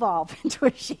completely evolve into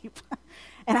a sheep.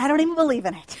 And I don't even believe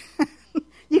in it.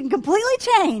 You can completely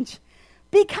change,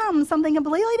 become something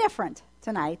completely different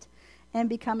tonight, and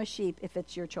become a sheep if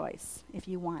it's your choice, if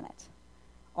you want it.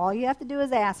 All you have to do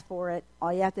is ask for it.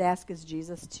 All you have to ask is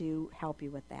Jesus to help you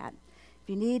with that. If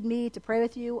you need me to pray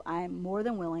with you, I'm more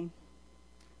than willing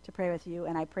to pray with you,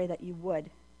 and I pray that you would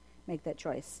make that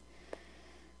choice.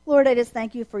 Lord, I just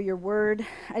thank you for your word.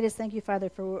 I just thank you, Father,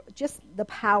 for just the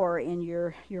power in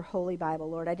your holy Bible,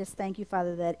 Lord. I just thank you,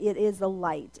 Father, that it is the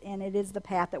light and it is the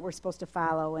path that we're supposed to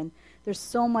follow. And there's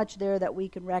so much there that we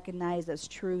can recognize as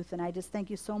truth. And I just thank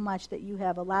you so much that you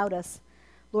have allowed us,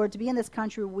 Lord, to be in this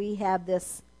country. We have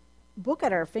this book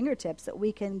at our fingertips that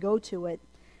we can go to it,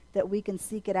 that we can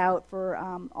seek it out for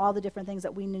all the different things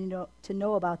that we need to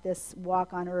know about this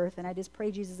walk on earth. And I just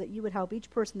pray, Jesus, that you would help each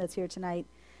person that's here tonight.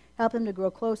 Help them to grow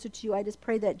closer to you. I just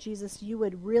pray that, Jesus, you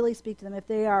would really speak to them. If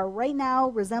they are right now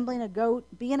resembling a goat,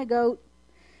 being a goat,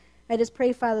 I just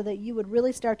pray, Father, that you would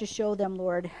really start to show them,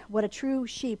 Lord, what a true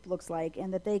sheep looks like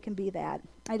and that they can be that.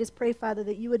 I just pray, Father,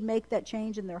 that you would make that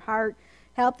change in their heart.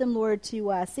 Help them, Lord,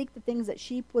 to seek the things that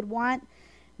sheep would want,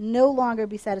 no longer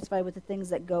be satisfied with the things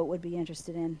that goat would be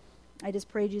interested in. I just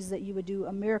pray, Jesus, that you would do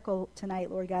a miracle tonight,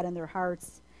 Lord God, in their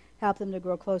hearts. Help them to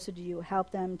grow closer to you.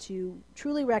 Help them to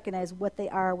truly recognize what they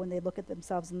are when they look at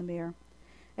themselves in the mirror.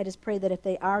 I just pray that if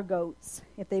they are goats,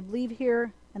 if they leave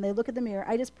here and they look at the mirror,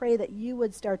 I just pray that you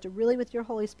would start to really, with your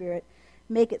Holy Spirit,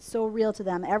 make it so real to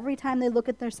them. Every time they look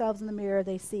at themselves in the mirror,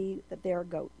 they see that they're a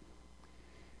goat.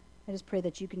 I just pray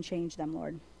that you can change them,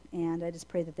 Lord. And I just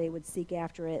pray that they would seek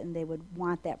after it and they would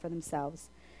want that for themselves.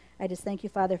 I just thank you,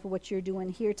 Father, for what you're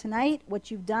doing here tonight, what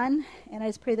you've done. And I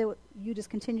just pray that you just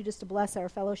continue just to bless our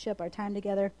fellowship, our time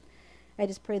together. I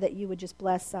just pray that you would just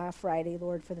bless Friday,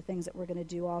 Lord, for the things that we're going to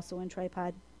do also in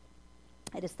Tripod.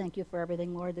 I just thank you for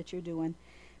everything, Lord, that you're doing.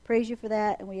 Praise you for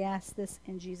that, and we ask this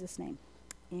in Jesus' name.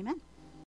 Amen.